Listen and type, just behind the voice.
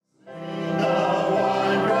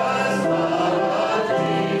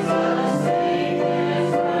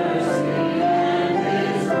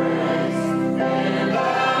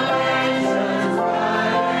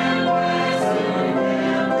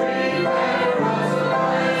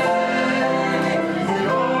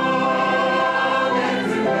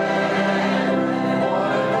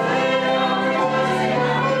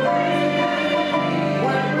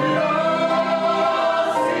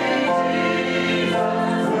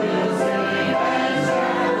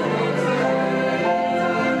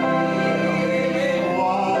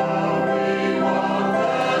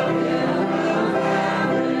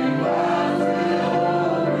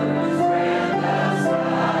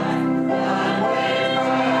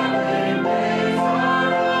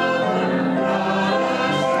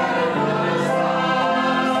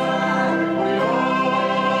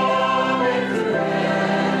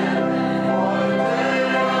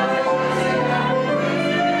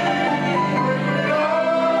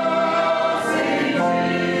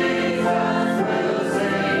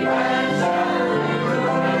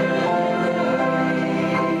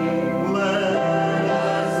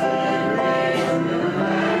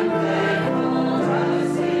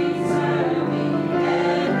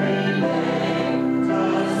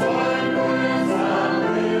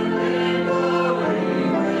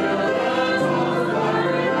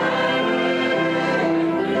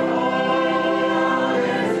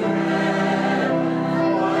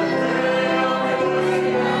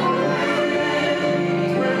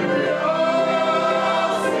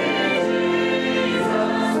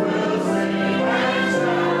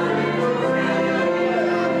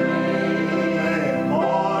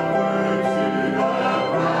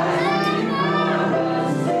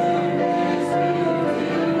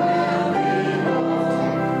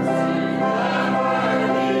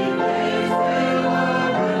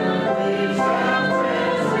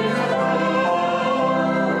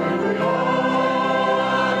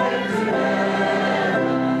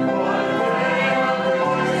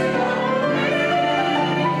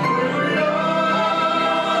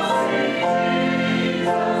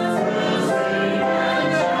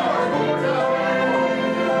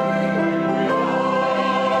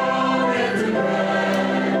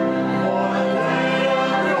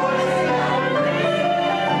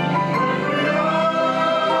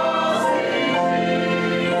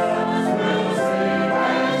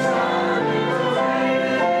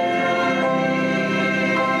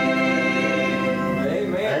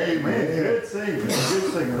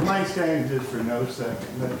stand just for another second.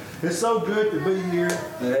 But it's so good to be here.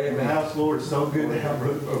 Amen. The house, Lord, it's so good to have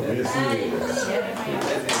Brother Bo. Yes,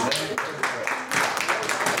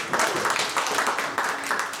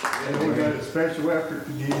 And we got a special effort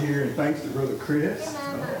to get here, and thanks to Brother Chris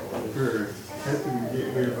for helping me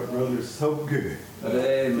get here. But brother, it's so good.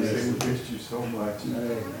 Amen. We missed you so much.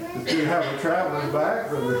 It's good to have our travelers back,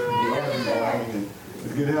 Brother Martin, and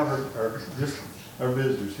it's good to have our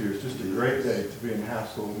visitors here. It's just a great day to be in the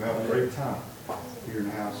house, Lord. We have a great time here in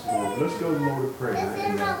the house, Lord. Let's go to the Lord of prayer.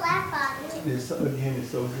 And, it's so good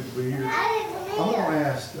to be here. I'm going to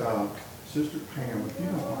ask Sister Pam, if you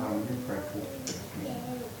don't mind, would you pray for us?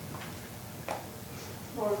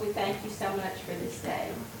 Lord, we thank you so much for this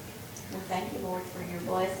day. We thank you, Lord, for your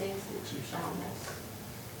blessings that you've shown us.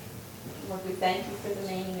 Lord, we thank you for the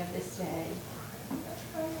meaning of this day,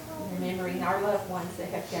 remembering our loved ones that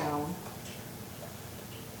have gone.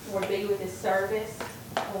 Lord, be with this service.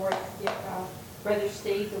 Lord, give Brother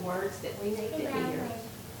Steve the words that we need to hear.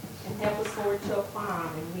 And help us, Lord, to apply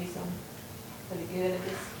them and use them for the good of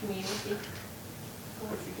this community.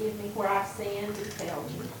 Lord, forgive me where I've sinned and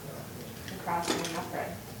failed you. In Christ's name I pray.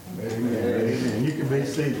 Amen. Amen. You can be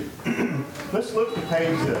seated. Let's look at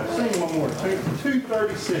page, sing one more,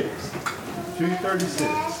 236. 236.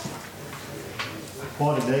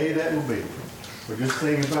 What a day that will be. We're just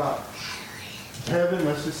singing about heaven.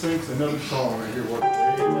 Let's just sing another song right here. What a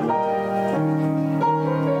day that will be.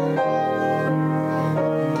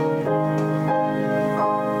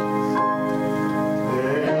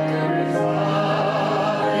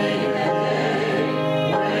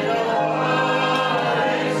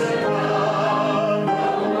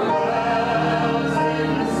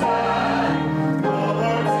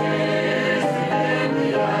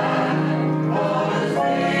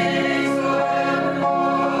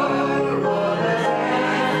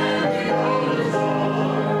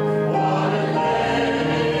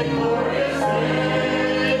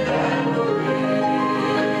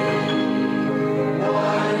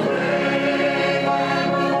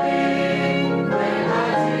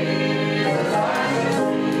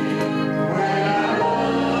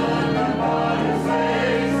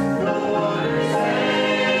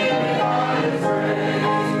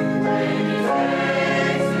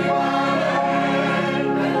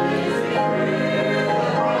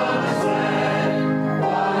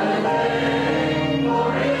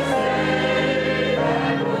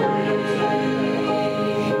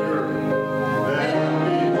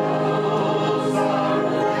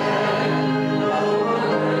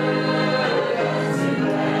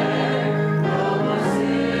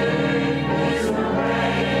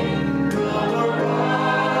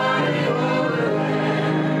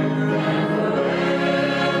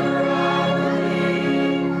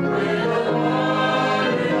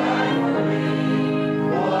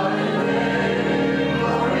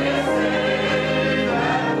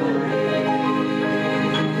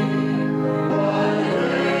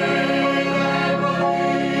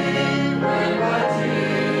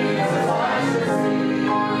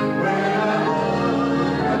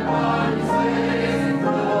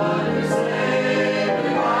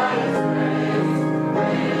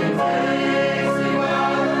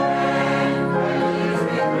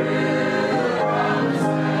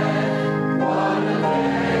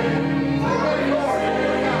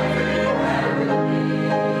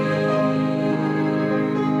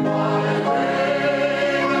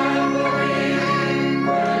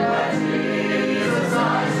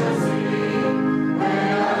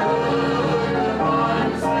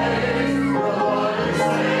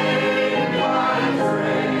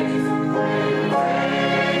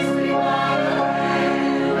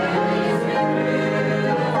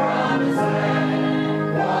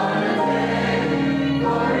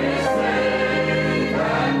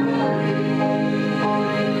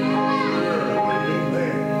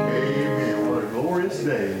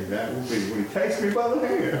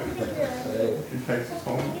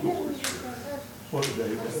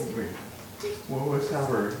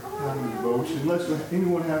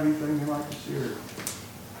 Anyone have anything they'd like to share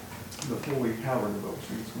before we have our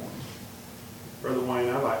devotion this morning? Brother Wayne,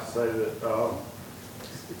 I'd like to say that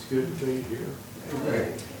it's good to be here.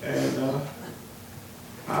 Amen. And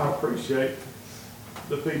I appreciate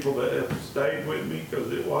the people that have stayed with me,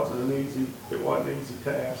 because it wasn't an easy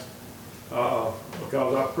task.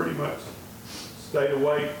 Because I pretty much stayed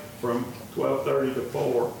awake from 12:30 to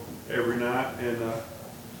 4 every night,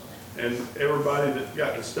 and everybody that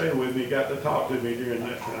got to stay with me got to talk to me during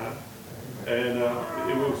that time. And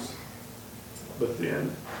but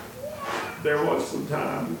then there was some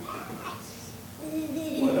time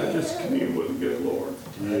when I just communed with the good Lord.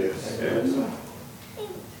 Yes. And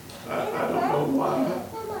I don't know why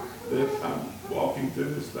that I'm walking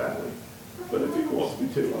through this valley, but if he wants me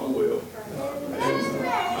to, I will.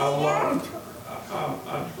 And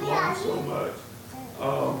I've learned so much.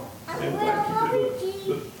 And thank you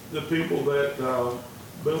to the people that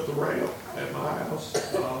built the ramp at my house.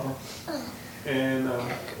 And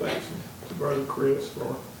thanks to Brother Chris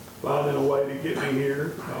for finding a way to get me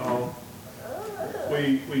here.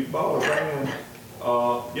 We bought a van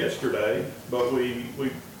yesterday, but we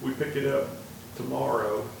pick it up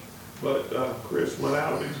tomorrow. But Chris went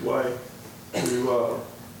out of his way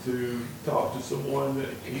to talk to someone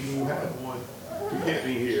that he knew had one to get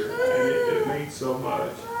me here, and it means so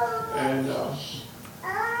much. And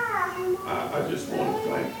I just want to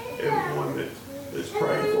thank everyone that's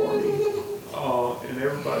praying for me, and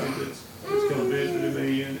everybody that's going to visit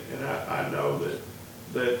me. And I know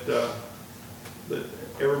that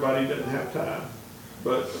everybody doesn't have time,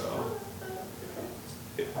 but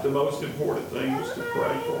the most important thing is to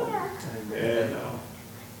pray for me. And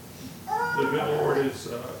the good Lord is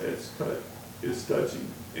touching,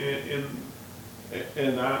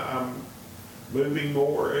 and I'm moving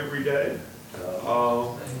more every day,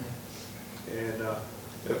 and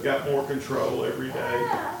I've got more control every day.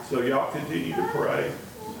 So y'all continue to pray.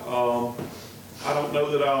 I don't know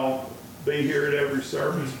that I'll be here at every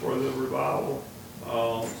service for the revival.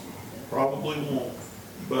 Probably won't,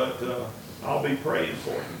 but I'll be praying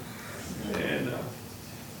for you. And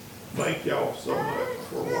thank y'all so much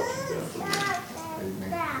for what you've done for me.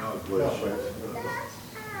 Amen. God bless you.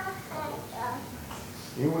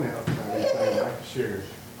 Anyone else have anything like to share?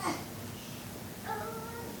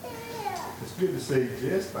 It's good to see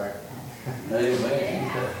Jess back.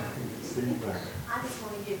 Amen. Good to see you back. I just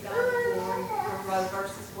want to give God the glory for Roe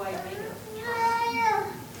versus Wade being.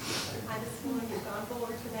 I just want to give God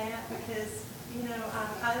glory for that because, you know,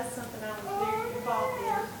 that's something I was very involved in,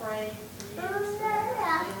 praying for years.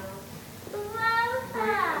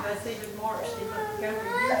 That's even marched in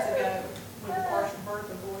Montgomery years ago when the partial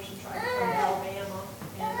birth abortion tried to come to Alabama.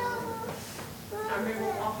 And I remember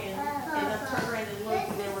walking and I turned around and looked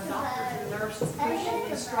and there were doctors and nurses pushing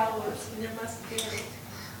these strollers, and there must have been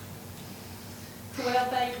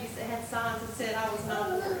 12 babies that had signs that said I was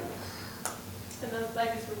not approved. And those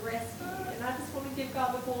babies were rescued. And I just want to give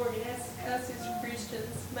God the glory. And as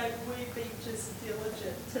Christians, may we be just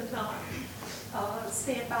diligent to not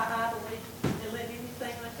stand by idly and let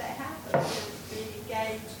anything like that happen. And be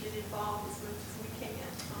engaged, get involved as much as we can.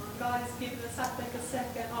 God has given us, I think, a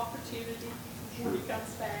second opportunity before He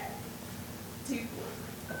comes back to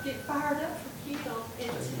get fired up for Him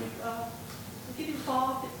and to get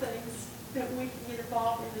involved in things that we can get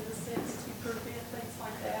involved in a sense to prevent things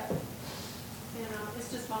like that. And it's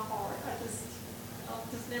just my heart. I'll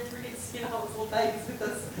just never forget seeing all those little babies with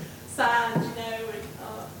those signs, you know, and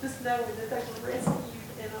just knowing that they were rescued.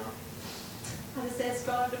 And I just ask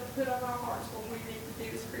God to put on our hearts what we need to do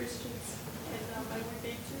as Christians. And may we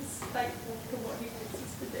be just faithful to what He wants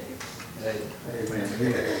us to do. Amen.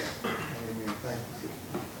 Amen. Thank you.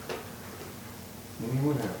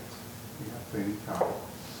 Anyone else? You have plenty of time.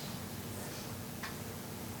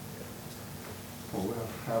 Well, we'll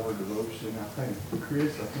have a devotion, I think.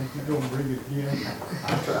 Chris, I think you're going to bring it again.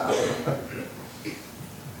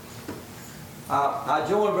 I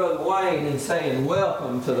joined Brother Wayne in saying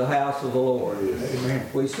welcome to the house of the Lord. Amen.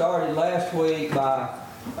 We started last week by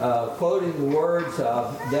quoting the words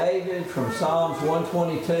of David from Psalms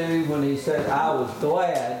 122 when he said, I was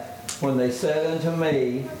glad when they said unto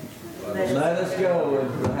me, let us go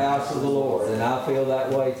into the house of the Lord. And I feel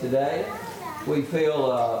that way today. We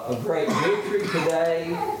feel a great victory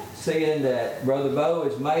today, seeing that Brother Bo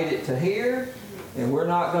has made it to here. And we're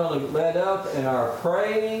not going to let up in our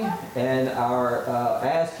praying and our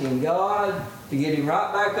asking God to get him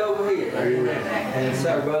right back over here. Amen. And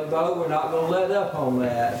so, Brother Bo, we're not going to let up on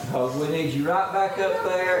that because we need you right back up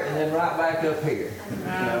there and then right back up here.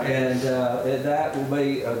 And that will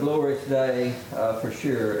be a glorious day for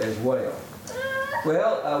sure as well.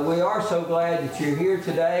 Well, we are so glad that you're here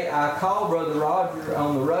today. I called Brother Roger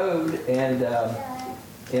on the road and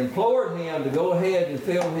implored him to go ahead and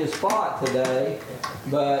film his spot today,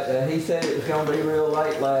 but he said it was going to be real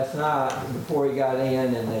late last night before he got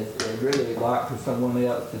in, and they'd really like for someone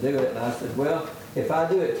else to do it. And I said, well, if I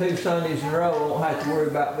do it 2 Sundays in a row, I won't have to worry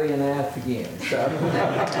about being asked again. So,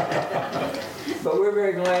 but we're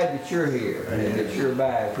very glad that you're here and that you're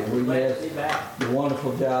back, and we miss the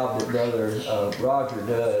wonderful job that Brother Roger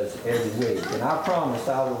does every week. And I promise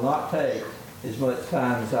I will not take as much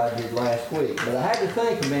time as I did last week. But I had to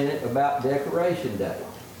think a minute about Decoration Day.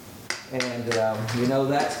 And, you know,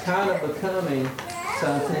 that's kind of becoming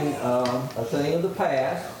something, a thing of the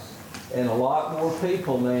past. And a lot more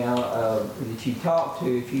people now that you talk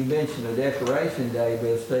to, if you mention a decoration day,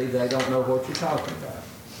 Bill Steve, they don't know what you're talking about.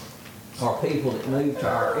 Or people that move to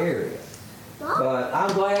our area. But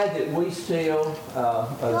I'm glad that we still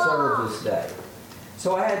observe this day.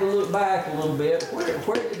 So I had to look back a little bit.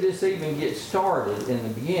 Where did this even get started in the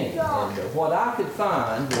beginning? And what I could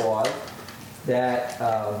find was that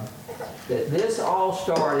that this all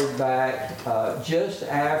started back just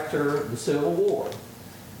after the Civil War,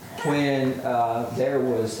 when there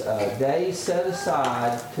was days set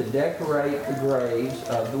aside to decorate the graves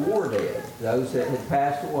of the war dead, those that had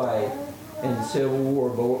passed away in the Civil War,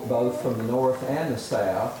 both from the North and the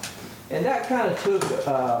South. And that kind of took,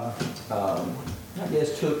 I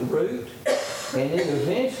guess, took root, and it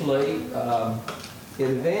eventually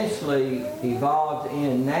evolved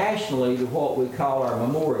in nationally to what we call our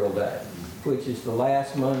Memorial Day, which is the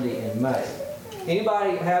last Monday in May.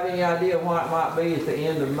 Anybody have any idea why it might be at the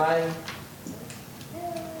end of May?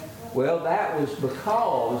 Well, that was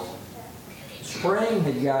because spring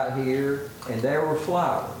had got here and there were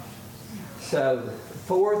flowers. So the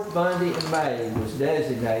fourth Monday in May was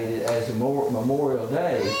designated as a Memorial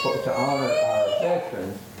Day to honor our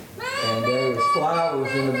veterans. And there was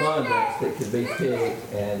flowers in abundance that could be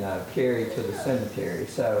picked and carried to the cemetery.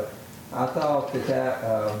 So I thought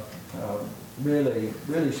that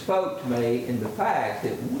really spoke to me in the fact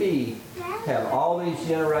that we have all these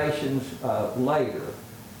generations later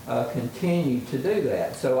continue to do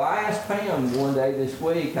that. So I asked Pam one day this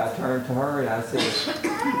week, I turned to her and I said,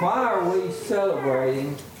 why are we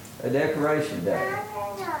celebrating a decoration day?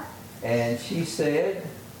 And she said,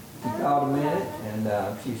 she thought a minute,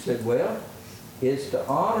 and she said, well, it's to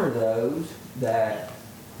honor those that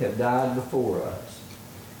have died before us.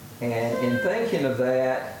 And in thinking of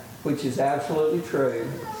that, which is absolutely true,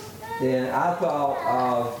 then I thought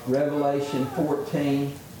of Revelation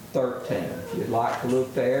 14:13. If you'd like to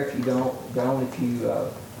look there, if you don't if you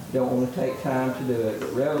don't want to take time to do it,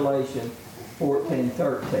 but Revelation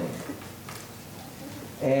 14:13.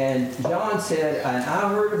 And John said, and I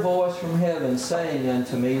heard a voice from heaven saying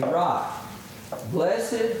unto me, Write,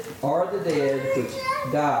 blessed are the dead which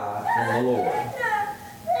die in the Lord.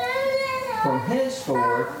 From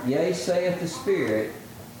henceforth, yea, saith the Spirit,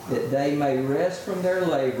 that they may rest from their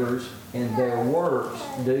labors, and their works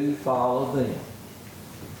do follow them.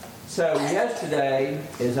 So yesterday,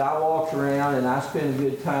 as I walked around and I spent a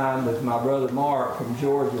good time with my brother Mark from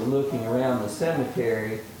Georgia looking around the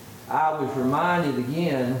cemetery, I was reminded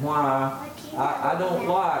again why I don't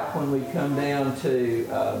like when we come down to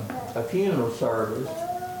a funeral service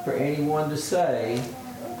for anyone to say,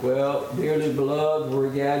 well, dearly beloved, we're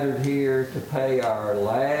gathered here to pay our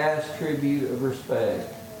last tribute of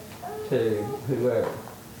respect to whoever.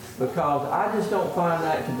 Because I just don't find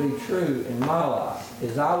that to be true in my life.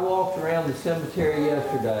 As I walked around the cemetery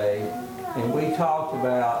yesterday and we talked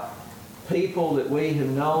about people that we have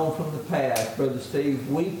known from the past, Brother Steve,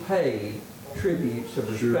 we paid tributes of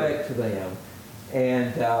respect to them.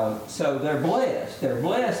 And so they're blessed. They're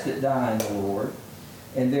blessed that die in the Lord.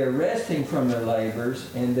 And they're resting from their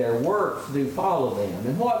labors, and their works do follow them.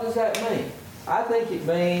 And what does that mean? I think it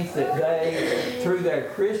means that they, through their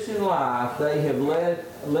Christian life, they have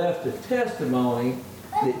left a testimony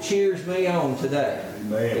that cheers me on today.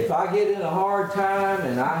 Amen. If I get in a hard time,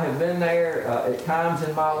 and I have been there at times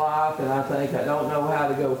in my life, and I think I don't know how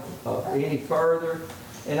to go any further,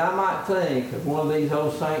 and I might think of one of these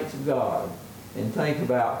old saints of God and think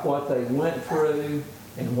about what they went through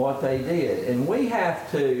and what they did. And we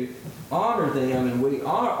have to honor them, and we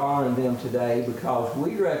are honoring them today because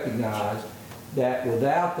we recognize that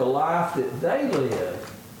without the life that they lived,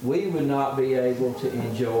 we would not be able to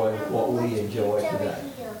enjoy what we enjoy today.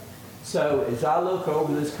 So as I look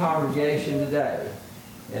over this congregation today,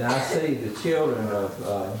 and I see the children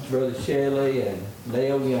of Brother Shelley and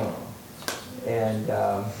Dale Young, and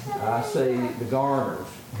I see the Garners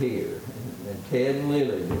here, and Ted and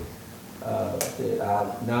Lily that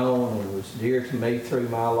I've known and was dear to me through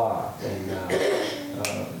my life,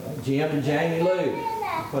 and Jim and Jamie Lou.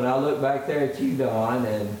 When I look back there at you, Don,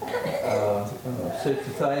 and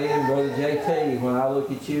Sister Faye and Brother JT, when I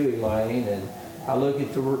look at you, Elaine, and I look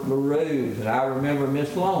at the LaRues, and I remember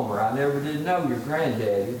Miss Lomer. I never did know your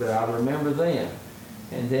granddaddy, but I remember them.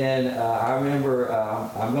 And then I remember,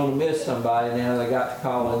 I'm going to miss somebody now that I got to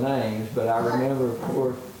call their names, but I remember, of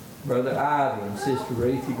course, Brother Ivy and Sister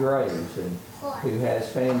Reethy Graves, and who has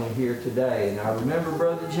family here today. And I remember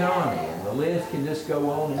Brother Johnny, and the list can just go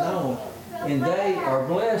on and on. And they are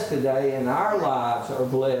blessed today, and our lives are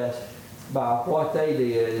blessed by what they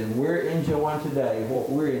did, and we're enjoying today what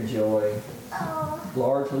we're enjoying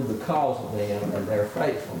largely because of them and their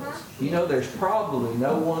faithfulness. You know, there's probably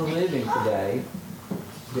no one living today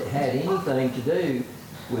that had anything to do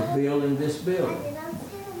with building this building.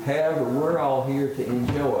 However, we're all here to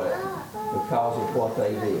enjoy it because of what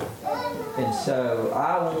they did. And so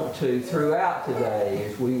I want to, throughout today,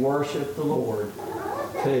 as we worship the Lord,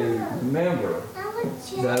 to remember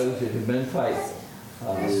those that have been faithful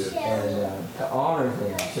and to honor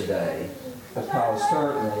them today, because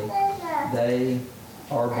certainly they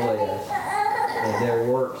are blessed and their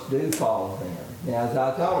works do follow them. Now, as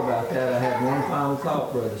I thought about that, I had one final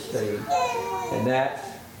thought, Brother Steve, and that's,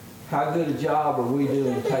 how good a job are we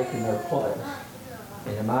doing taking their place?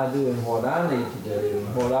 And am I doing what I need to do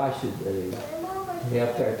and what I should do to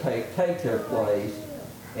help their take their place?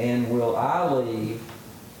 And will I leave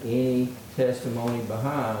any testimony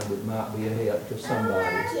behind that might be a help to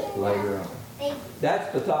somebody later on?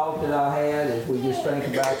 That's the thought that I had as we just think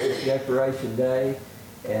about this Decoration Day.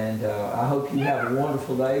 And I hope you have a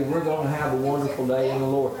wonderful day. We're going to have a wonderful day in the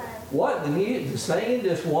Lord. What, the singing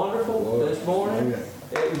just wonderful this morning?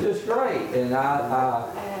 It was just great. And I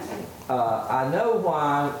know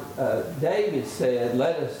why David said,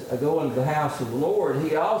 let us go into the house of the Lord.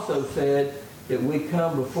 He also said that we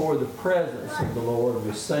come before the presence of the Lord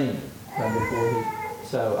with singing. Come before His.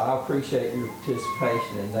 So I appreciate your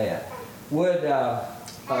participation in that. Would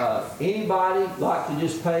anybody like to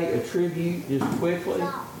just pay a tribute just quickly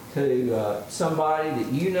to somebody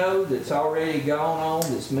that you know that's already gone on,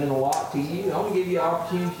 that's meant a lot to you? I'm going to give you an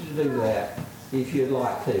opportunity to do that if you'd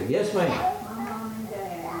like to. Yes, ma'am. My mom and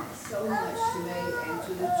dad meant so much to me and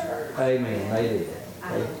to the church. Amen. They did.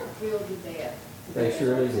 I'm thrilled to death. They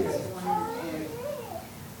surely did. And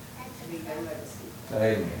to be their legacy.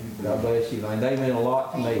 Amen. God bless you. And they meant a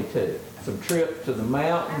lot to me too. Some trips to the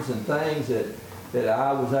mountains and things that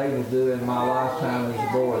I was able to do in my lifetime as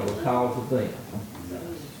a boy because of them.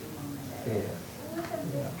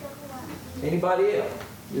 Yeah. Anybody else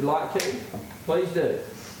you'd like to? Please do.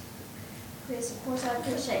 Chris, of course, I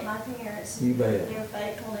appreciate my parents. You bet. Their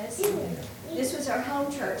faithfulness. This was our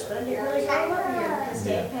home church, but I didn't really come up here because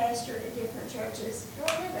Dad pastored at different churches.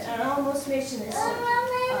 But I almost mentioned this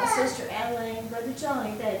to Sister Adeline and Brother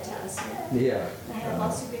Johnny baptized me. Yeah. I have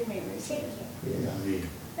lots of good memories here.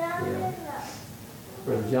 Yeah.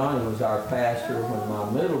 Brother Johnny was our pastor when my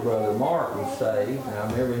middle brother Mark was saved. And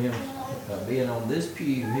I remember him being on this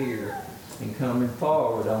pew here and coming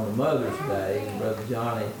forward on the Mother's Day. And Brother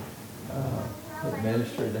Johnny had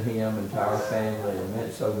ministered to him and to our family. It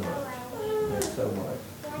meant so much. It meant so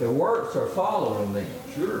much. The works are following them.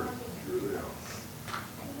 Sure they are.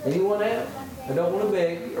 Anyone else? I don't want to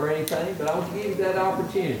beg you or anything, but I want to give you that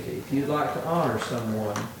opportunity if you'd like to honor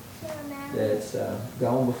someone that's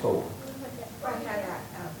gone before. I'd like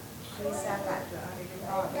to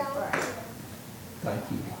honor your father first. Thank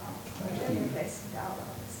you. Thank you. Blessing to all of us.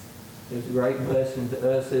 It's a great blessing to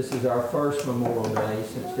us. This is our first Memorial Day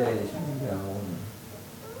since Daddy's been gone.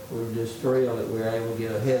 We're just thrilled that we were able to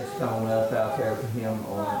get a headstone up out there for him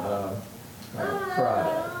on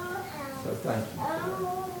Friday. So thank you.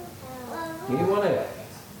 Anyone else?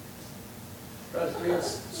 Brother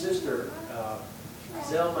Chris' sister,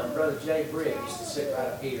 Zelma and Brother Jay Briggs used to sit right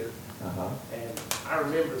up here. And I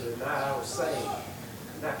remember the night I was saved,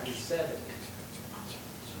 in 1970.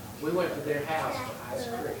 We went to their house for ice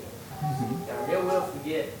cream. And I'll never will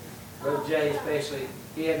forget, Brother Jay especially,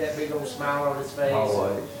 he had that big old smile on his face.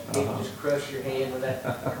 Always. He could just crush your hand with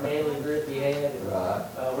that manly grip he had. And, Right.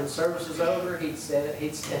 when service was over, he'd stand up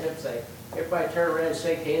and say, everybody turn around and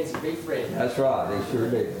shake hands and be friendly. That's right. They sure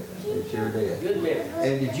did. They sure did. Good memory.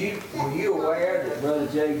 And were you aware that Brother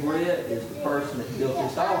Jay Britt is the person that built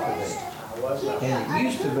this office? I was not. And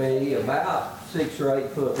it used to be about 6 or 8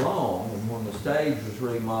 foot long, and when the stage was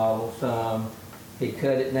remodeled some, he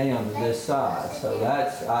cut it down to this size. So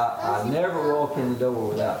that's, I never walk in the door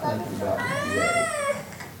without thinking about Mr. Jay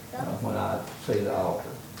when I see the altar.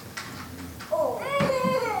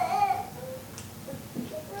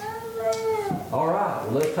 All right,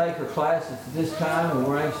 well, let's take our classes at this time, and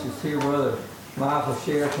we're anxious to hear Brother Michael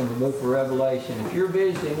share from the book of Revelation. If you're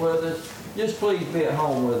visiting with us, just please be at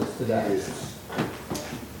home with us today.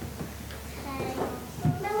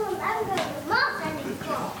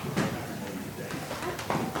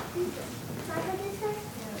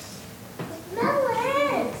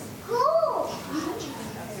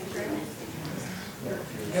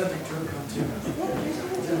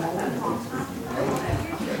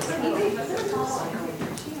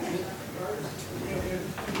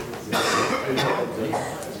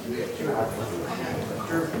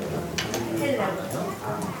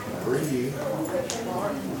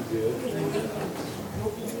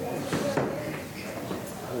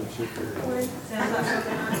 should carry. Sounds like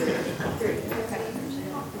something I do.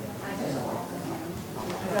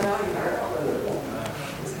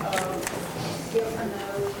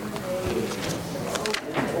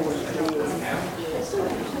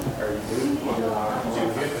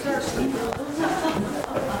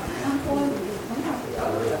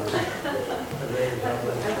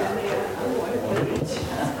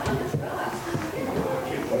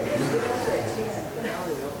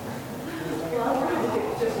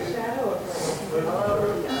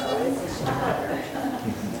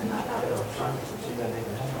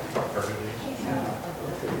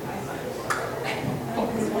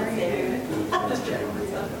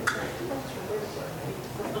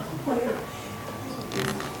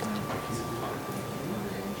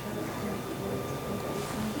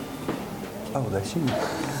 Oh, that's you.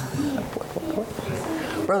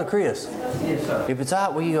 Brother Chris, Yes, sir. if it's all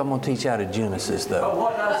right with you, I'm going to teach you out of Genesis, though. Oh,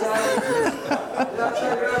 what did I say? Did I say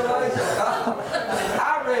Revelation?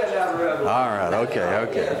 I read out of Revelation. All right,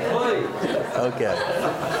 okay. Please. Okay.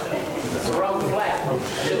 It's the wrong flag.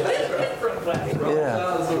 Front flag.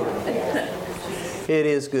 Yeah. It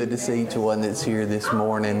is good to see each one that's here this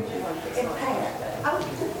morning.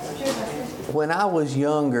 When I was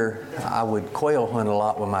younger, I would quail hunt a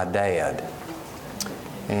lot with my dad.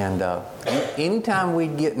 And anytime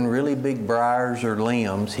we'd get in really big briars or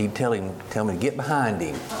limbs, he'd tell me to get behind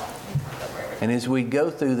him. And as we'd go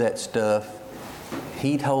through that stuff,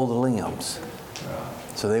 he'd hold the limbs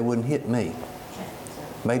so they wouldn't hit me.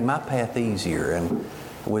 Made my path easier. And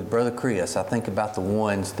with Brother Chris, I think about the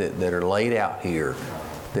ones that are laid out here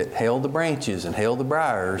that held the branches and held the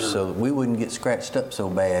briars so that we wouldn't get scratched up so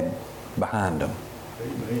bad behind them.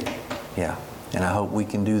 Amen. Yeah. And I hope we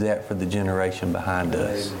can do that for the generation behind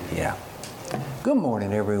us. Yeah. Good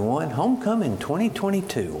morning, everyone. Homecoming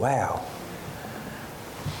 2022. Wow.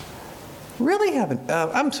 Really haven't,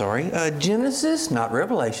 Genesis, not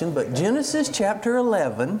Revelation, but Genesis chapter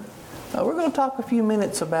 11. We're going to talk a few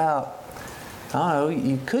minutes about, I don't know,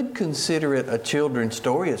 you could consider it a children's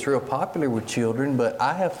story. It's real popular with children, but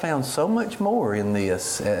I have found so much more in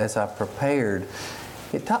this as I've prepared.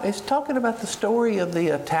 It's talking about the story of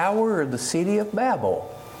the tower or the city of Babel,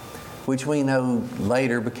 which we know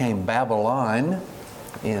later became Babylon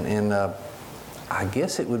in I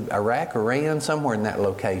guess it would Iraq, Iran, somewhere in that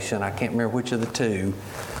location. I can't remember which of the two.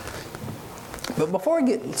 But before I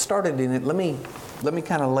get started in it, let me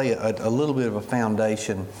kind of lay a little bit of a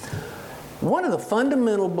foundation. One of the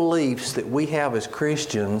fundamental beliefs that we have as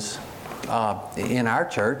Christians in our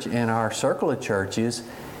church, in our circle of churches,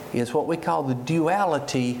 is what we call the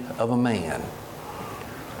duality of a man.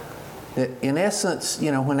 That in essence,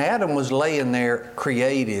 when Adam was laying there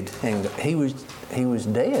created, and he was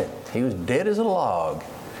dead. He was dead as a log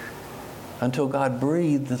until God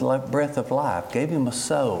breathed the breath of life, gave him a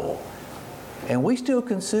soul. And we still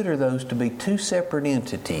consider those to be two separate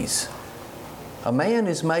entities. A man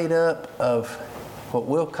is made up of what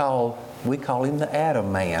we call him the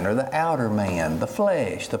Adam man, or the outer man, the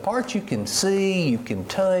flesh, the parts you can see, you can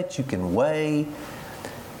touch, you can weigh.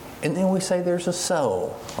 And then we say there's a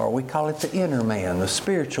soul, or we call it the inner man, the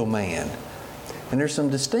spiritual man. And there's some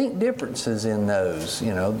distinct differences in those.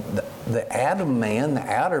 The Adam man, the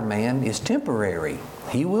outer man, is temporary.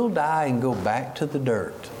 He will die and go back to the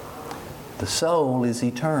dirt. The soul is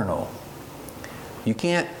eternal. You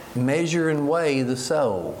can't measure and weigh the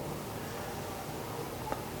soul.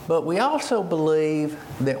 But we also believe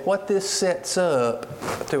that what this sets up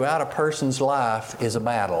throughout a person's life is a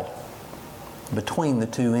battle between the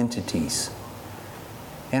two entities.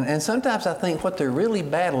 And sometimes I think what they're really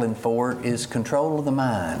battling for is control of the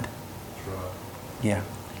mind. That's right. Yeah.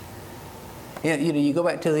 Yeah, you go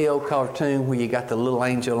back to the old cartoon where you got the little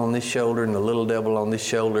angel on this shoulder and the little devil on this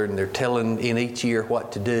shoulder, and they're telling in each ear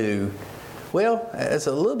what to do. Well, it's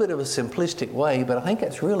a little bit of a simplistic way, but I think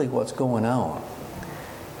that's really what's going on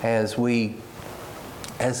as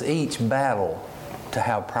each battle to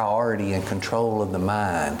have priority and control of the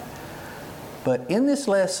mind. But in this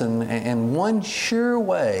lesson, and one sure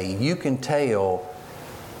way you can tell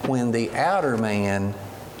when the outer man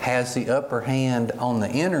has the upper hand on the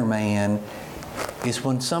inner man is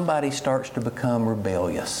when somebody starts to become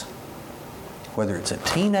rebellious. Whether it's a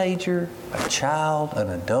teenager, a child,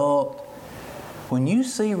 an adult, when you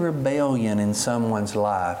see rebellion in someone's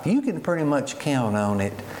life, you can pretty much count on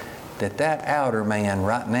it that outer man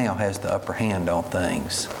right now has the upper hand on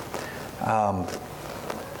things.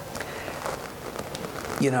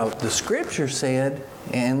 The scripture said,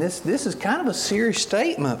 and this is kind of a serious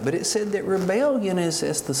statement, but it said that rebellion is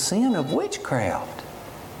as the sin of witchcraft.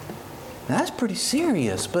 Now, that's pretty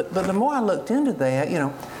serious, but the more I looked into that,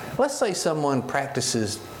 let's say someone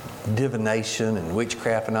practices divination and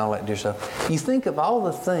witchcraft and all that dear stuff. You think of all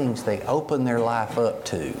the things they open their life up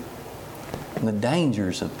to and the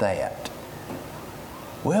dangers of that.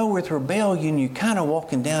 Well, with rebellion, you're kind of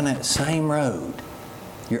walking down that same road.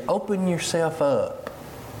 You're opening yourself up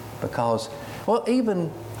because, well,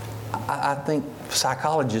 even I think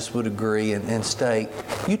psychologists would agree and state,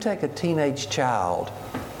 you take a teenage child,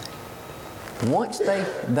 once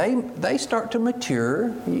they start to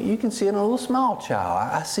mature, you can see it in a little small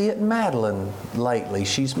child. I see it in Madeline lately.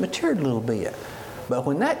 She's matured a little bit. But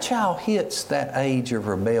when that child hits that age of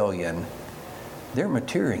rebellion, their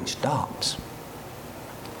maturing stops.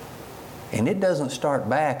 And it doesn't start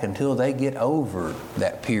back until they get over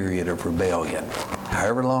that period of rebellion,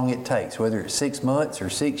 however long it takes, whether it's 6 months or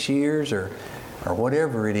 6 years or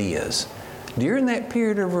whatever it is. During that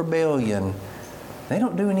period of rebellion, they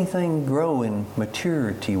don't do anything growing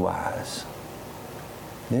maturity-wise.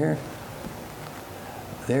 They're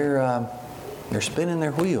spinning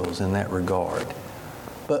their wheels in that regard.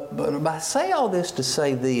 But I say all this to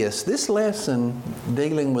say this lesson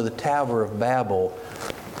dealing with the Tower of Babel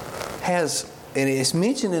has, and it's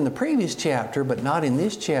mentioned in the previous chapter, but not in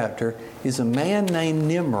this chapter, is a man named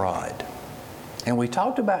Nimrod. And we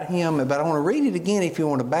talked about him, but I want to read it again if you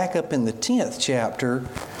want to back up in the 10th chapter,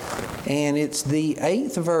 and it's the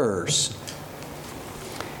 8th verse.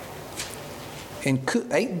 In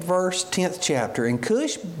 8th verse, 10th chapter, and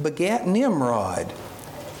Cush begat Nimrod.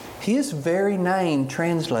 His very name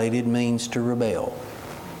translated means to rebel.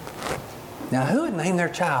 Now, who would name their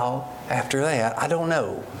child after that? I don't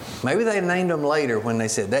know. Maybe they named him later when they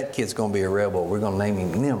said, that kid's going to be a rebel. We're going to name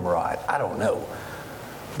him Nimrod. I don't know.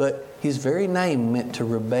 But his very name meant to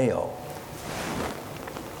rebel.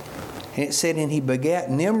 And it said, and he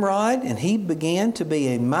begat Nimrod, and he began to be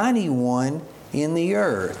a mighty one in the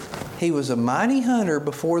earth. He was a mighty hunter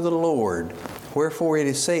before the Lord. Wherefore it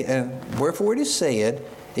is said,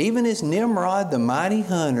 even as Nimrod the mighty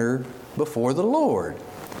hunter before the Lord.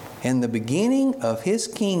 And the beginning of his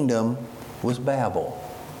kingdom was Babel.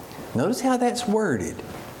 Notice how that's worded.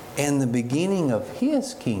 And the beginning of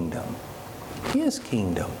his kingdom. His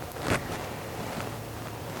kingdom.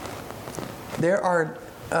 There are...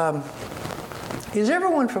 is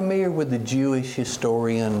everyone familiar with the Jewish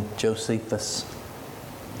historian Josephus?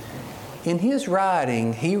 In his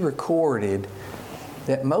writing, he recorded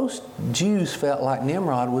that most Jews felt like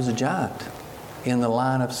Nimrod was a giant in the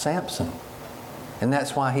line of Samson. And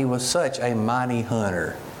that's why he was such a mighty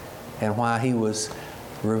hunter and why he was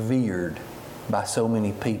revered by so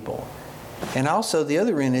many people. And also the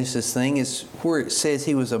other end of this thing is where it says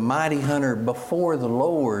he was a mighty hunter before the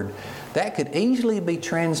Lord. That could easily be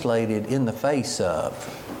translated in the face of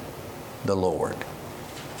the Lord.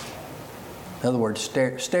 In other words,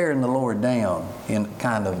 staring the Lord down in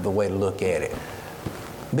kind of the way to look at it.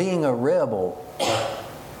 Being a rebel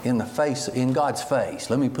in God's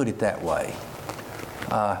face. Let me put it that way.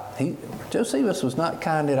 Josephus was not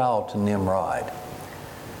kind at all to Nimrod.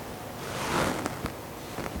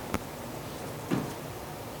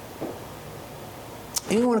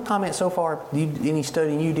 Anyone want to comment so far? Any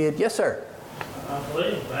studying you did? Yes, sir. I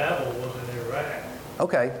believe Babel was in Iraq.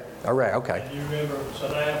 Okay. Iraq. Okay. And you remember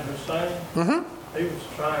Saddam Hussein? Mm-hmm. He was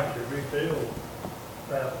trying to rebuild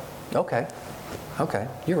Babel. Okay. Okay.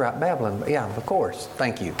 You're right. Babylon. Yeah, of course.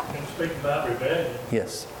 Thank you. And speaking about rebellion.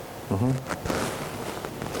 Yes. Mm-hmm.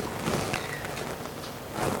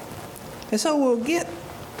 And so we'll get,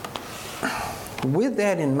 with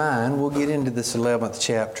that in mind, we'll get into this 11th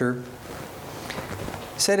chapter.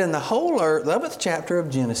 It said in the whole earth, 11th chapter of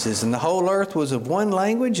Genesis, and the whole earth was of one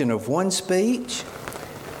language and of one speech.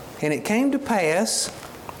 And it came to pass,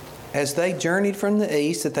 as they journeyed from the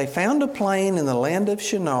east, that they found a plain in the land of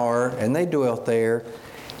Shinar, and they dwelt there.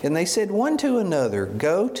 And they said one to another,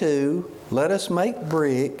 go to, let us make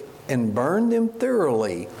brick, and burn them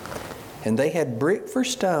thoroughly. And they had brick for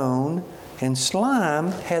stone, and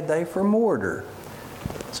slime had they for mortar.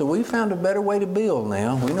 So we found a better way to build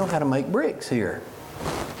now. We know how to make bricks here.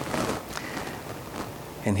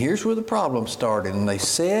 And here's where the problem started. And they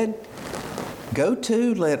said, go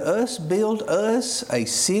to, let us build us a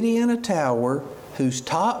city and a tower, whose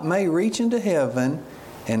top may reach into heaven,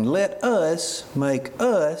 and let us make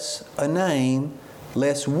us a name,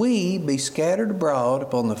 lest we be scattered abroad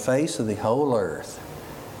upon the face of the whole earth.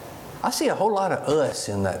 I see a whole lot of us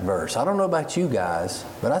in that verse. I don't know about you guys,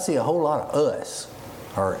 but I see a whole lot of us,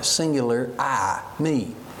 or singular I,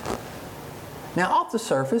 me. Now, off the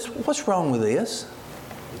surface, what's wrong with this?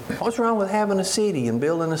 What's wrong with having a city and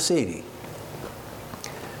building a city?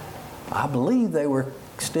 I believe they were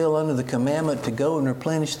still under the commandment to go and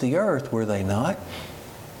replenish the earth, were they not?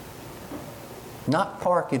 not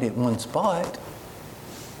park it at one spot.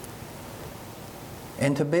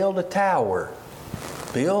 And to build a tower.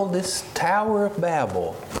 Build this Tower of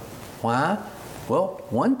Babel. Why? Well,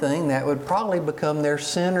 one thing, that would probably become their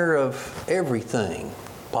center of everything.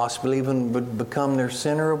 Possibly even would become their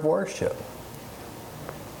center of worship.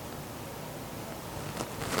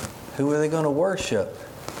 Who are they going to worship?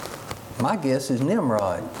 My guess is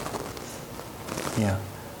Nimrod. Yeah.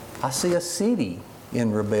 I see a city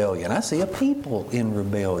in rebellion. I see a people in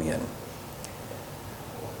rebellion.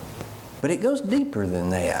 But it goes deeper than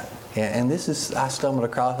that. And this is, I stumbled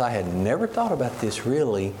across, I had never thought about this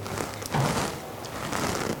really.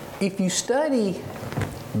 If you study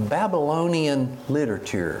Babylonian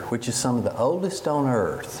literature, which is some of the oldest on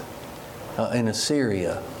earth, in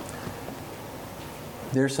Assyria,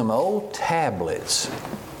 there's some old tablets,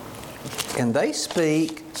 and they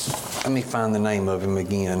speak, let me find the name of him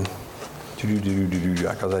again,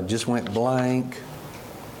 because I just went blank.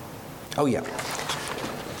 Oh yeah.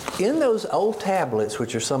 In those old tablets,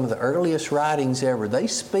 which are some of the earliest writings ever, they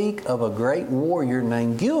speak of a great warrior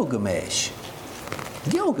named Gilgamesh.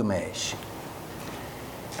 Gilgamesh.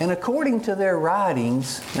 And according to their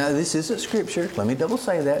writings, now this isn't scripture, let me double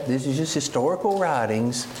say that, this is just historical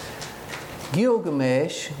writings.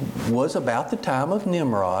 Gilgamesh was about the time of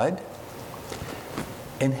Nimrod,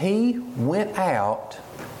 and he went out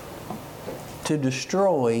to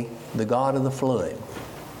destroy the god of the flood.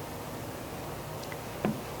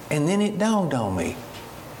 And then it dawned on me.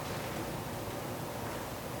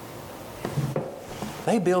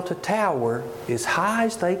 They built a tower as high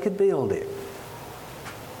as they could build it.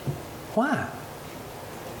 Why?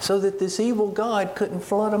 So that this evil god couldn't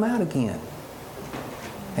flood them out again.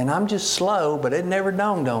 And I'm just slow, but it never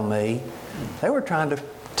dawned on me. They were trying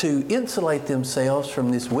to insulate themselves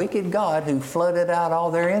from this wicked god who flooded out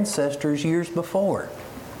all their ancestors years before.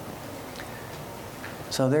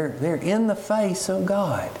 So they're in the face of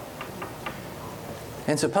God.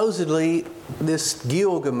 And supposedly this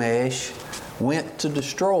Gilgamesh went to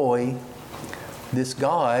destroy this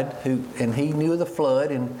god and he knew of the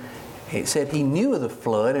flood, and it said he knew of the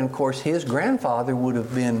flood, and of course his grandfather would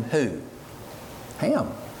have been who?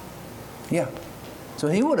 Ham. Yeah. So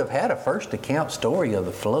he would have had a first account story of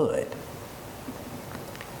the flood.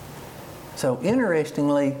 So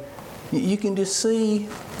interestingly, you can just see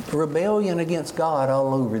rebellion against God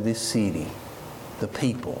all over this city. The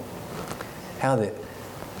people. How that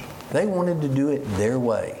they wanted to do it their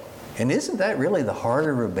way. And isn't that really the heart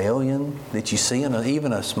of rebellion that you see in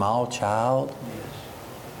even a small child?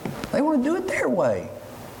 They want to do it their way.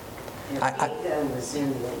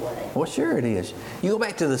 Well, sure it is. You go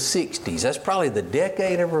back to the 60s. That's probably the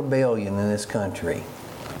decade of rebellion in this country.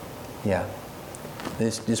 Yeah.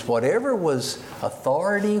 It's just whatever was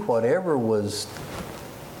authority, whatever was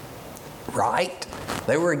right,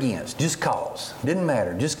 they were against. Just cause. Didn't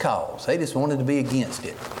matter. Just cause. They just wanted to be against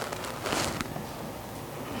it.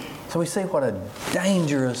 So we see what a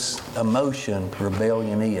dangerous emotion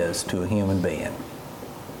rebellion is to a human being.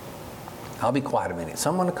 I'll be quiet a minute.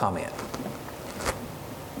 Someone to comment.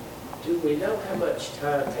 Do we know how much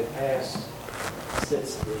time had passed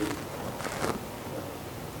since the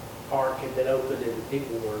park had been opened and the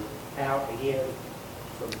people were out again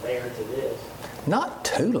from there to this? Not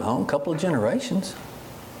too long, a couple of generations.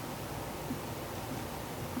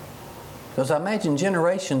 Because I imagine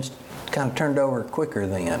generations kind of turned over quicker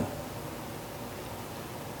then.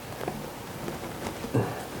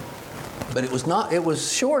 But it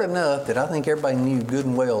was short enough that I think everybody knew good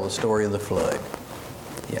and well the story of the flood.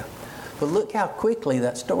 Yeah. But look how quickly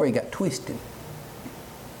that story got twisted.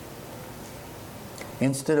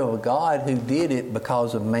 Instead of a God who did it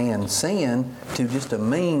because of man's sin, to just a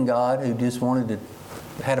mean God who just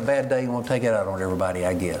had a bad day and wanted to take it out on everybody,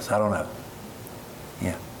 I guess. I don't know.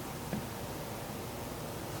 Yeah.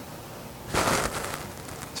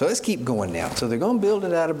 So let's keep going now. So they're going to build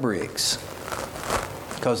it out of bricks.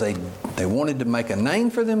 Because they wanted to make a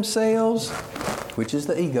name for themselves, which is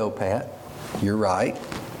the ego, Pat. You're right.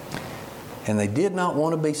 And they did not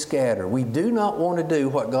want to be scattered. We do not want to do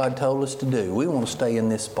what God told us to do. We want to stay in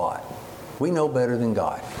this spot. We know better than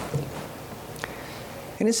God.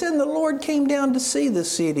 And it said, the Lord came down to see the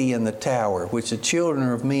city and the tower, which the children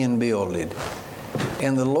of men builded.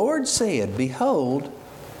 And the Lord said, behold,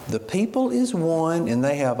 the people is one, and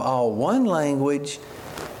they have all one language.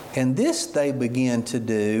 And this they begin to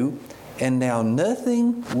do, and now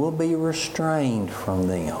nothing will be restrained from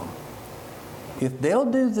them. If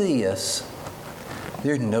they'll do this,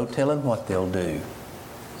 there's no telling what they'll do.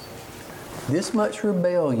 This much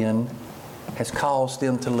rebellion has caused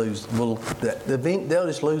them to lose, they'll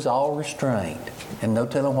just lose all restraint, and no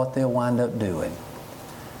telling what they'll wind up doing.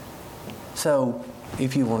 So,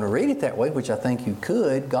 if you want to read it that way, which I think you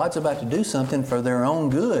could, God's about to do something for their own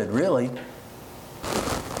good, really.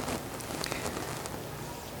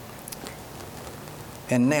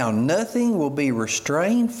 And now nothing will be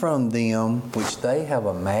restrained from them which they have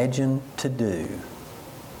imagined to do.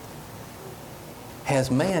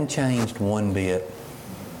 Has man changed one bit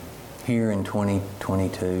here in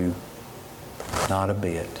 2022? Not a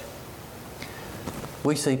bit.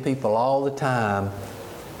 We see people all the time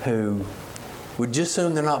who would just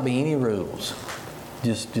assume there not be any rules.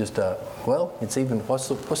 Well, it's even, what's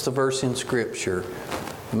the verse in Scripture?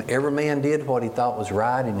 Every man did what he thought was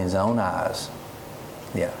right in his own eyes.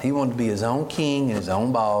 Yeah, he wanted to be his own king and his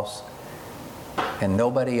own boss, and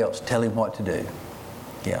nobody else tell him what to do.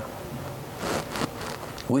 Yeah.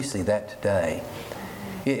 We see that today.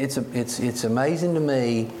 It's amazing to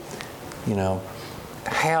me,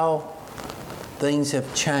 how things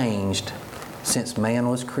have changed since man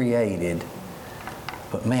was created,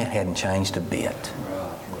 but man hadn't changed a bit.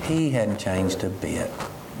 He hadn't changed a bit.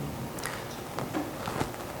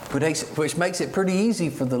 Which makes it pretty easy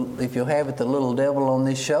if you'll have it, the little devil on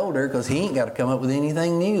this shoulder, because he ain't got to come up with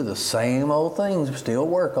anything new. The same old things still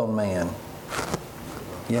work on man.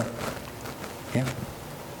 Yeah. Yeah.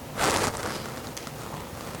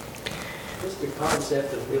 Just the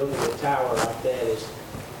concept of building a tower like that is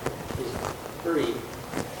pretty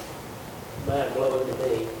mind-blowing to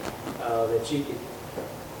me,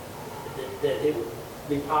 that it would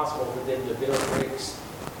be possible for them to build bricks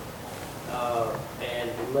and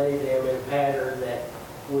lay them in a pattern that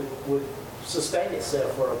would sustain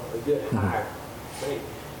itself for a good hire.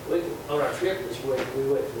 On our trip this week, we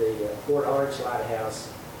went to the Fort Orange Lighthouse,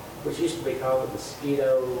 which used to be called the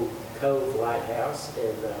Mosquito Cove Lighthouse,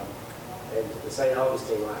 and the St.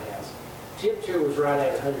 Augustine Lighthouse. Temperature was right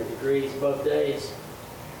at 100 degrees both days,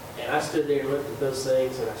 and I stood there and looked at those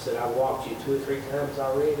things, and I said, I walked you 2 or 3 times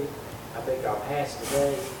already. I think I'll pass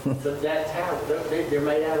today. But that tower, they're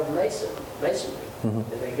made out of masonry, and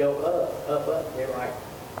they go up, and they're like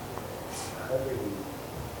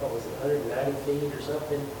 190 feet or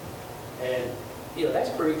something. And, that's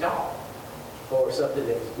pretty tall for something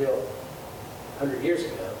that was built 100 years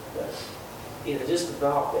ago. But, just the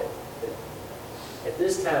thought that at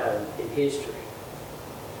this time in history,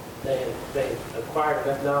 they acquired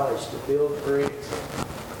enough knowledge to build bricks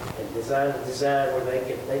and design a design where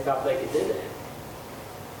they thought they could do that.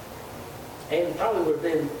 And probably would have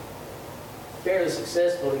been fairly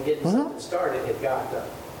successful in getting something started if God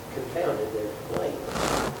confounded their plans.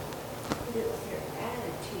 It was their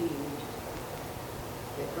attitude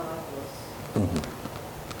that God was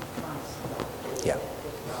constant. Yeah.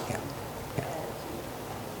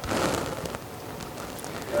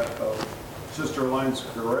 Sister Elaine's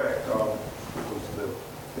correct.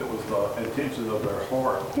 It was the intention of their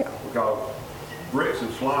heart. Yeah. Because bricks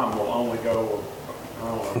and slime will only go,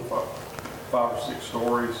 5 or 6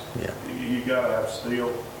 stories. Yeah. You gotta have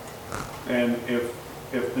steel. And if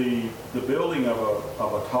the building of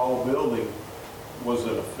a tall building was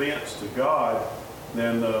an offense to God,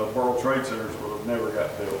 then the World Trade Centers would have never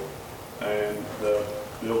got built. And the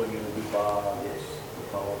building in Dubai was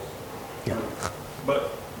because. Yeah.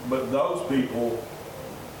 But those people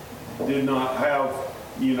did not have,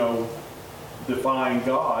 defying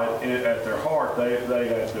God at their heart. They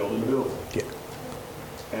had building buildings. Yeah.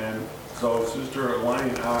 And so Sister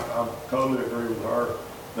Elaine, I totally agree with her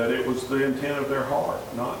that it was the intent of their heart,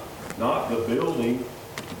 not the building,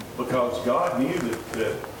 because God knew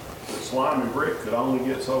that slime and brick could only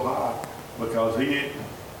get so high because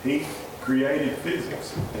He created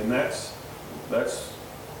physics, and that's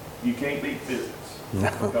you can't beat physics. No.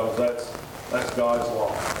 Because that's God's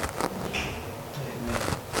law.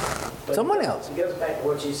 But Someone else. It goes back to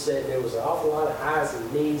what you said. There was an awful lot of I's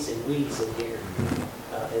and D's and we's in here.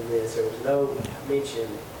 In this, there was no mention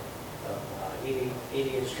of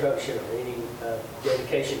any instruction or any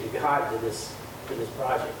dedication to God to this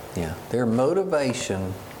project. Yeah. Their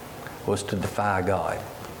motivation was to defy God,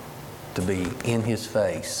 to be in His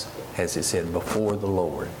face, as it said, before the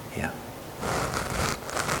Lord. Yeah.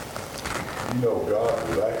 God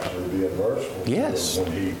was actually being merciful Yes. to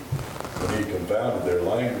them when he confounded their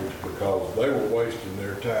language, because they were wasting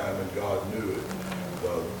their time and God knew it.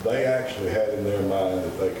 They actually had in their mind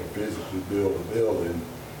that they could physically build a building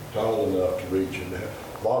tall enough to reach in there.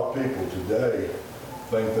 A lot of people today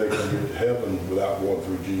think they can get to heaven without going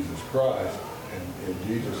through Jesus Christ, and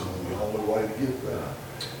Jesus is the only way to get there.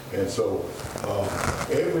 And so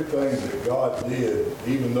everything that God did,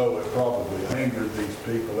 even though it probably angered these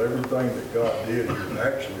people, everything that God did is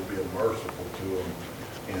actually being merciful to them.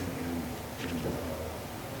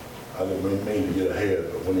 I didn't mean to get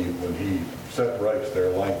ahead, but when he separates their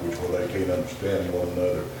language where they can't understand one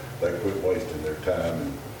another, they quit wasting their time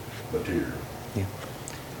and material. Yeah.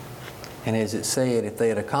 And as it said, if they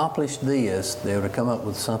had accomplished this, they would have come up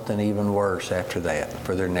with something even worse after that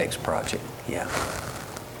for their next project. Yeah.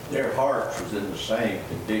 Their hearts was in the same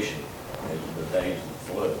condition as the days of the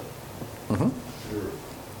flood. Mm-hmm.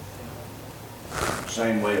 Sure.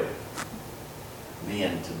 Same way of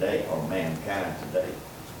men today, or mankind today,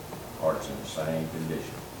 hearts in the same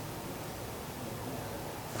condition.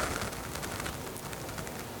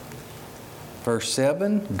 Verse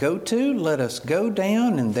 7, let us go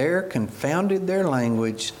down, and there confounded their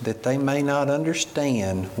language, that they may not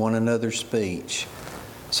understand one another's speech.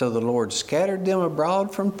 So the Lord scattered them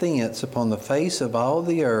abroad from thence upon the face of all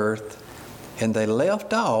the earth, and they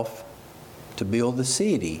left off to build the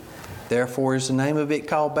city. Therefore is the name of it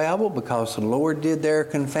called Babel, because the Lord did there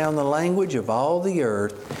confound the language of all the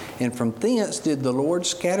earth, and from thence did the Lord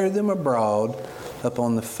scatter them abroad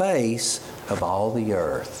upon the face of all the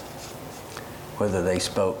earth. Whether they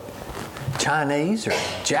spoke Chinese or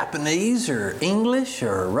Japanese or English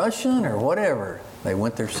or Russian or whatever, they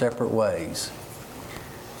went their separate ways.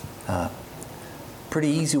 Pretty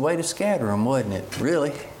easy way to scatter them, wasn't it?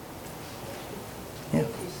 Really? Yeah. Did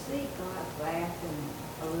you see God laughing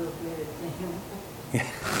a little bit at them? Yeah.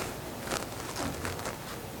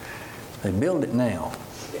 They build it now.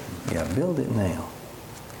 Yeah, build it now.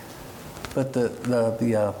 But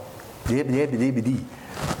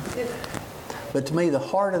But to me, the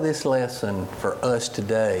heart of this lesson for us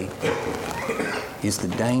today is the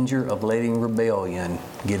danger of letting rebellion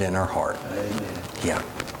get in our heart. Amen. Yeah.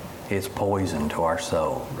 It's poison to our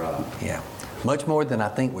soul. Right. Yeah. Much more than I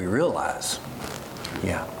think we realize.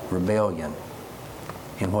 Yeah. Rebellion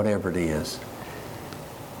in whatever it is.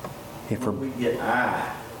 When we get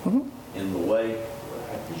I in the way,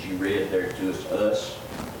 as you read there to us,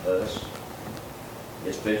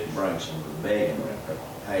 it's supposed to bring some rebellion.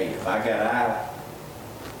 Hey, if I got I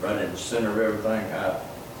right in the center of everything,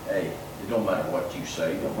 hey, it don't matter what you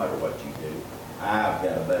say, it don't matter what you do. I've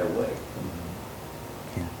got a better way.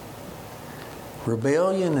 Yeah.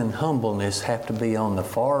 Rebellion and humbleness have to be on the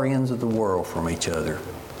far ends of the world from each other.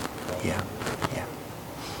 Yeah. Yeah.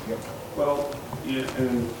 Well, yeah,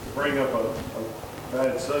 and to bring up a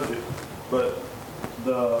bad subject, but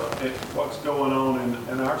what's going on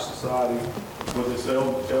in our society with this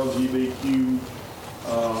LGBTQ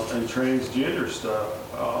and transgender stuff,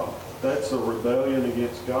 that's a rebellion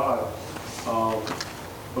against God.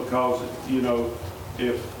 Because, you know,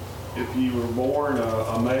 if you were born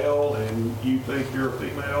a male and you think you're a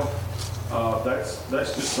female, that's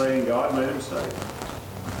just saying God made a mistake.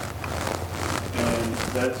 And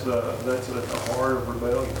that's at the heart of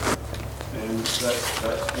rebellion. And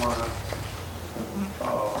that's why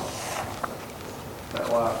that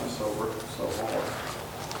life is so hard.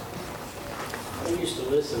 I used to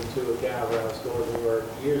listen to a guy when I was going to work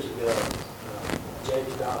years ago,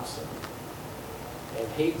 Jamie Dobson. And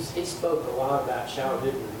he spoke a lot about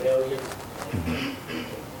childhood rebellion,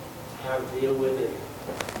 how to deal with it.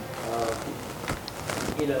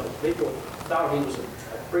 You know, people thought he was a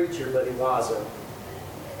preacher, but he wasn't.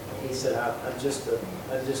 He said, I'm just a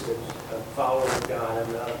follower of God.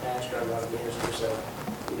 I'm not a pastor, I'm not a minister, so,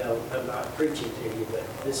 you know, I'm not preaching to you, but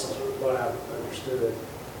this is what I've understood.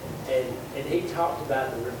 And he talked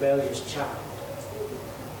about the rebellious child,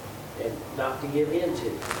 and not to give in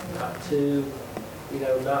to,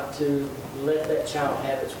 not to let that child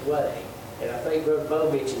have its way. And I think Brother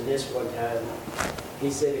Bo mentioned this one time.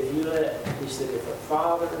 He said, if a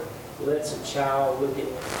father lets a child look at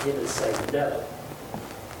him and say no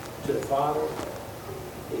to the father,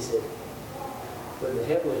 he said, when the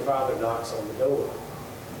Heavenly Father knocks on the door,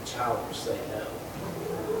 the child will say no.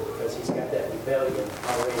 Because he's got that rebellion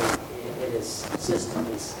already in his system.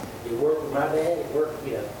 He worked with my dad, he worked,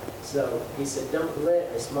 you know. So he said, don't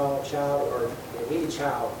let a small child or any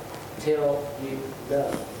child tell you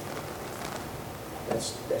no.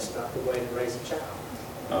 That's not the way to raise a child.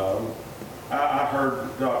 I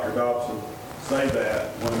heard Dr. Dobson say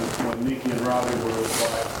that when Nikki and Robbie were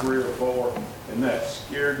like 3 or 4, and that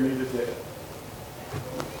scared me to death.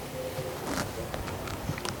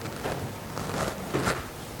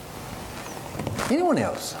 Anyone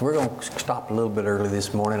else? We're going to stop a little bit early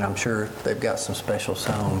this morning. I'm sure they've got some special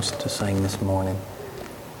songs to sing this morning.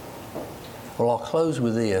 Well, I'll close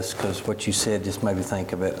with this because what you said just made me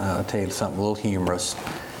think of it. I'll tell you something a little humorous.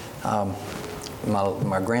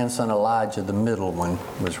 my grandson Elijah, the middle one,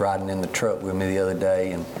 was riding in the truck with me the other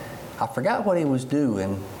day, and I forgot what he was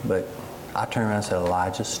doing, but I turned around and said,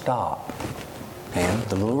 Elijah, stop. And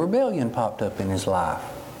the little rebellion popped up in his life.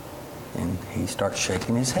 And he starts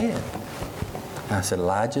shaking his head. And I said,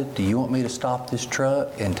 Elijah, do you want me to stop this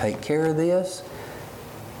truck and take care of this?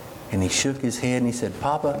 And he shook his head and he said,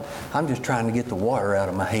 Papa, I'm just trying to get the water out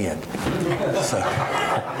of my head. So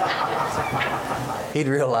he'd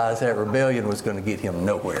realized that rebellion was going to get him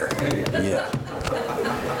nowhere. Yeah.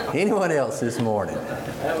 Anyone else this morning?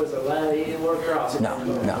 That was a line he didn't work across. No. All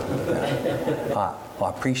right. Well, I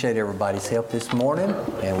appreciate everybody's help this morning,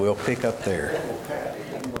 and we'll pick up there.